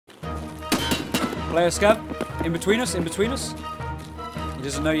Player Scav. In between us, in between us. He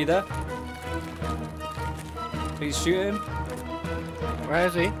doesn't know you're there. Please shoot him. Where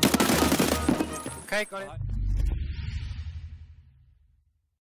is he? Okay, got it.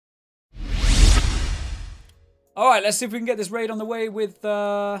 Alright, let's see if we can get this raid on the way with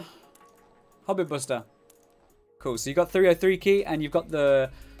HobbitBuster. Cool, so you got 303 key and you've got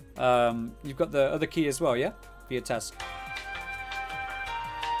the other key as well, yeah? For your task.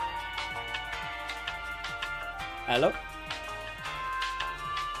 Hello?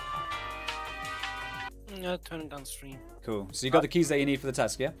 Yeah, turn it downstream. Cool. So you got the keys that you need for the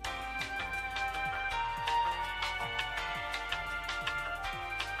task, yeah?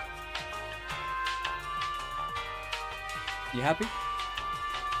 You happy?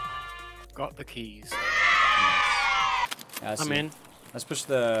 Got the keys. Yeah, I'm in. Let's push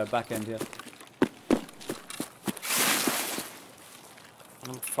the back end here.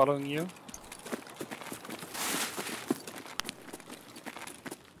 I'm following you.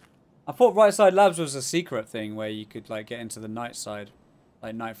 I thought Right Side Labs was a secret thing where you could like get into the night side,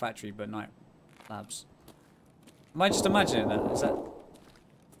 like night factory, but night labs. Am I just imagining that? Is that?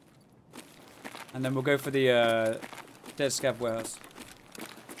 And then we'll go for the dead scav warehouse.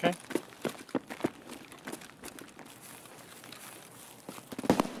 Okay.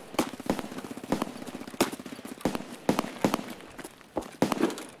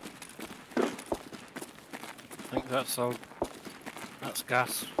 I think that's all. That's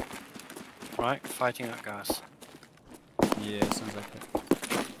gas. Right, fighting that gas. Yeah, sounds like it.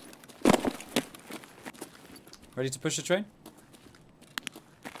 Ready to push the train?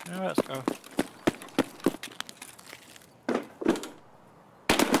 Yeah, let's go.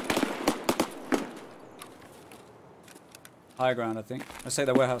 High ground, I think. Let's take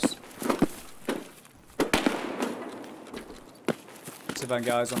the warehouse. See if I can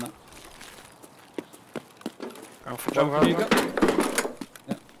get eyes on that. Going for What weapon you got? jump.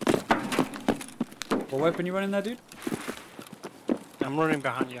 Yeah. What weapon you running there, dude? I'm running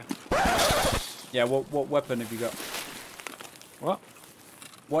behind you. Yeah, what weapon have you got? What?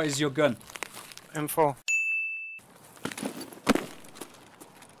 What is your gun? M4.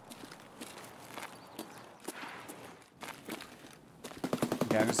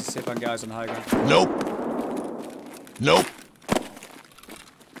 Okay, I'm going to see if I can get eyes on the high ground. Nope. Nope.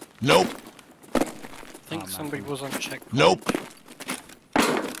 Nope. I think somebody was on checkpoint. Nope.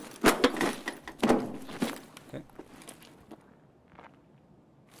 Okay.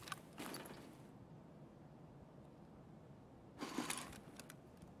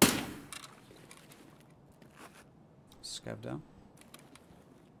 Scav down.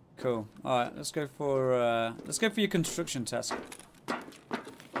 Cool. Alright, let's go for your construction task.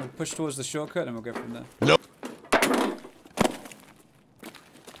 We'll push towards the shortcut and we'll go from there. Nope.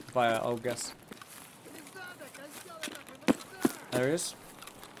 Via old gas. There he is.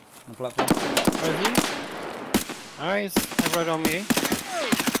 On the platform. Where is he? Nice. He's right on me.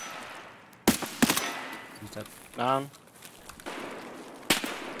 He's dead. Down.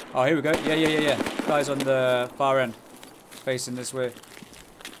 Oh, here we go. Yeah. Guy's on the far end. Facing this way.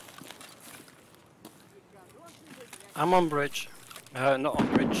 I'm on bridge. Not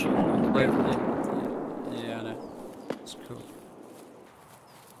on bridge. On the rail. Yeah, I know. It's cool.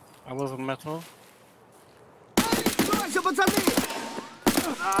 I was on metal.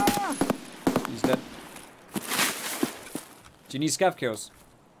 He's dead. Do you need scav kills?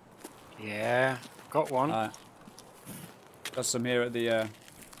 Yeah. Got one. Alright. Got some here at the at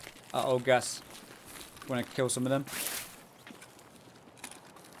old gas. Want to kill some of them?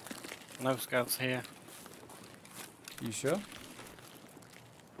 No scouts here. You sure?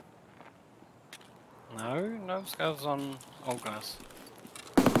 No scouts on old gas.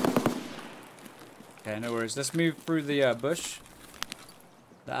 Okay, no worries. Let's move through the bush,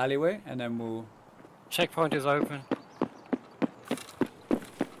 the alleyway, and then we'll Checkpoint is open.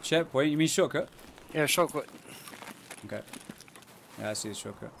 checkpoint. You mean shortcut? Yeah, shortcut. Okay. Yeah, I see the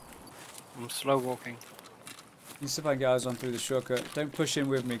shortcut. I'm slow walking. Let's see if I can get eyes on through the shortcut. Don't push in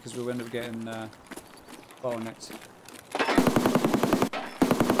with me because we'll end up getting bottlenecked.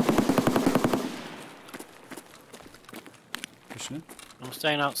 Pushing in. I'm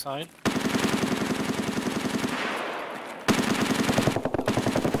staying outside.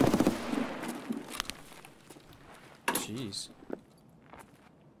 Jeez.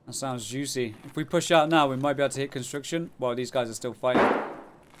 That sounds juicy. If we push out now, we might be able to hit construction while these guys are still fighting.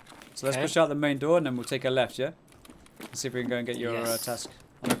 So let's push out the main door and then we'll take a left, yeah? Let's see if we can go and get your task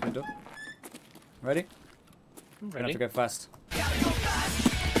on the open door. Ready? I'm We're gonna have ready. to go fast.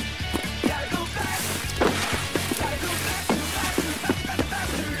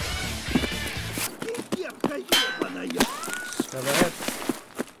 Overhead.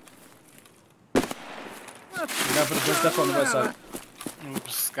 We're going for the bush depot on the right side.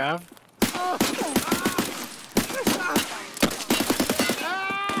 Scav.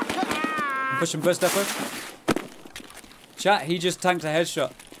 I'm pushing bush depot. Chat, he just tanked a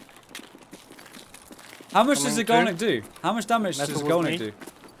headshot. How much does the Golnick do? How much damage does the Golnick do?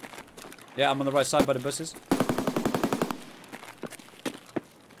 Yeah, I'm on the right side by the buses.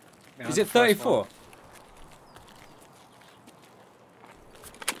 Yeah, is it 34?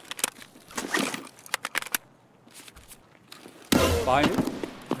 Behind you?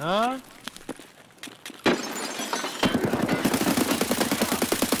 Huh?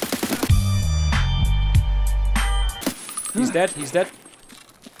 He's dead, he's dead.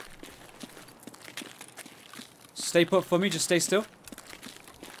 Stay put for me, just stay still.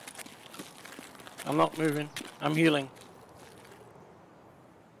 I'm not moving. I'm healing.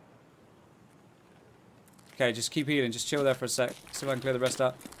 Okay, just keep healing, just chill there for a sec. See if I can clear the rest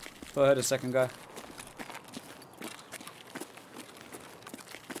out. Go ahead, a second guy.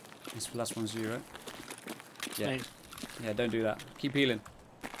 This last one's you, right? Yeah. Hey. Yeah, don't do that. Keep healing.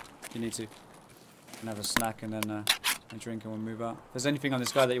 You need to. And have a snack and then a drink and we'll move out. If there's anything on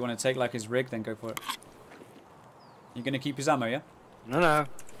this guy that you want to take, like his rig, then go for it. You're going to keep his ammo, yeah? No.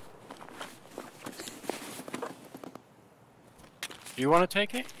 Do you want to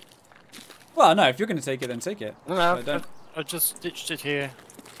take it? Well, no, if you're going to take it, then take it. No, Don't. I just ditched it here.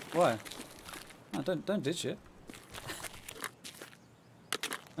 Why? No, don't ditch it.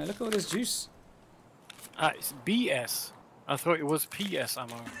 Mate, look at all this juice. Ah, it's BS. I thought it was PS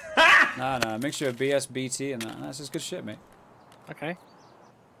ammo. No, mixture of BS, BT, and that. That's just good shit, mate. Okay.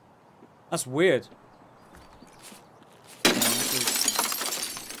 That's weird. This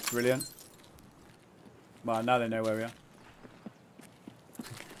is brilliant. Well, now they know where we are.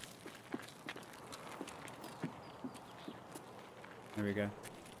 There we go.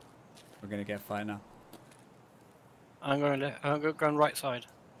 We're gonna get a fight now. I'm going right side.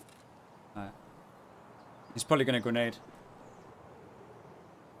 Alright. He's probably gonna grenade.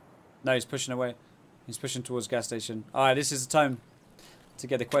 No, he's pushing away. He's pushing towards gas station. Alright, this is the time to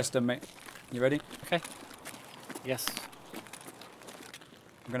get the quest done, mate. You ready? Okay. Yes.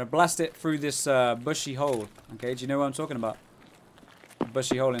 I'm gonna blast it through this bushy hole. Okay, do you know what I'm talking about? A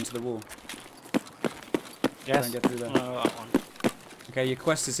bushy hole into the wall. Yes. Try and get through there. No, that one. Okay, your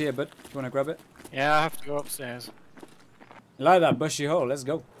quest is here, bud. Do you wanna grab it? Yeah, I have to go upstairs. You like that bushy hole? Let's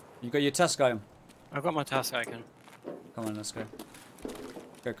go. You got your task item. I've got my task icon. Come on, let's go.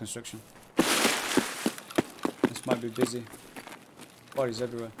 Go construction. This might be busy. Bodies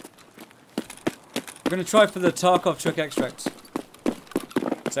everywhere. We're gonna try for the Tarkov truck extract.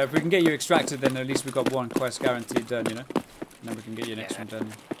 So if we can get you extracted, then at least we've got one quest guaranteed done, you know? And then we can get you next one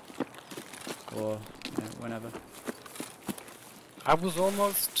done. Or, yeah, whenever. I was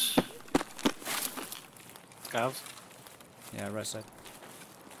almost... Scavs. Yeah, right side.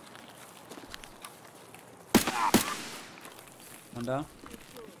 One down.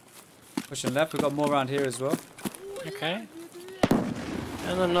 Pushing left, we've got more around here as well. Okay.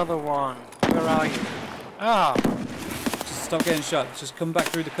 And another one. Where are you? Ah! Just stop getting shot. Just come back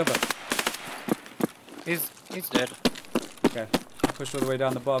through the cover. He's dead. Okay. Push all the way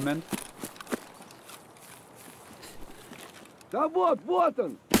down the bottom end. Да вот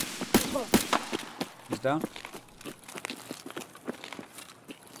он! He's down.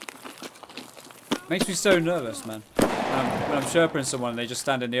 Makes me so nervous, man. When I'm Sherping someone and they just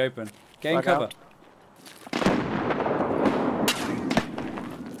stand in the open. Get in cover.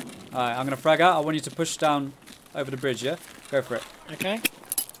 Alright, I'm gonna frag out. I want you to push down over the bridge, yeah? Go for it. Okay.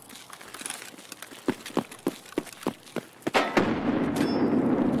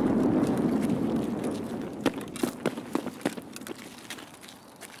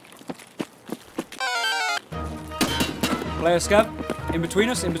 Player scav. In between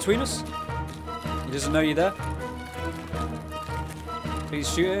us, in between us. He doesn't know you're there.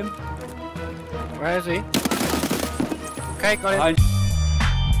 Please shoot him. Where is he? Okay, got him. Behind.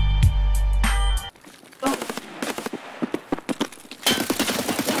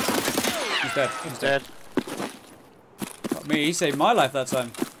 He's dead. He's dead. Not me, he saved my life that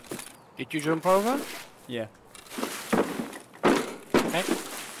time. Did you jump over? Yeah. Okay.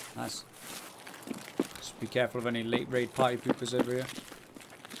 Nice. Just be careful of any late raid party poopers over here.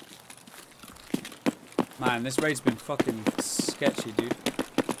 Man, this raid's been fucking sketchy, dude.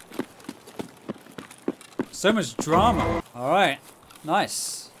 So much drama. Alright.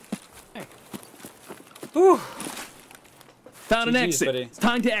 Nice. Hey. Whew. Found an GG's, exit. buddy. It's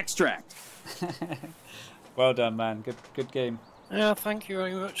time to extract. Well done, man. Good game. Yeah, thank you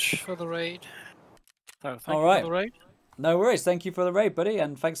very much for the raid. Oh, thank All you right. for the raid. No worries. Thank you for the raid, buddy,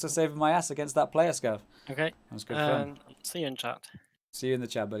 and thanks for saving my ass against that player, Scav. Okay. That was good fun. See you in chat. See you in the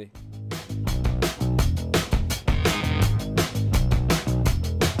chat, buddy.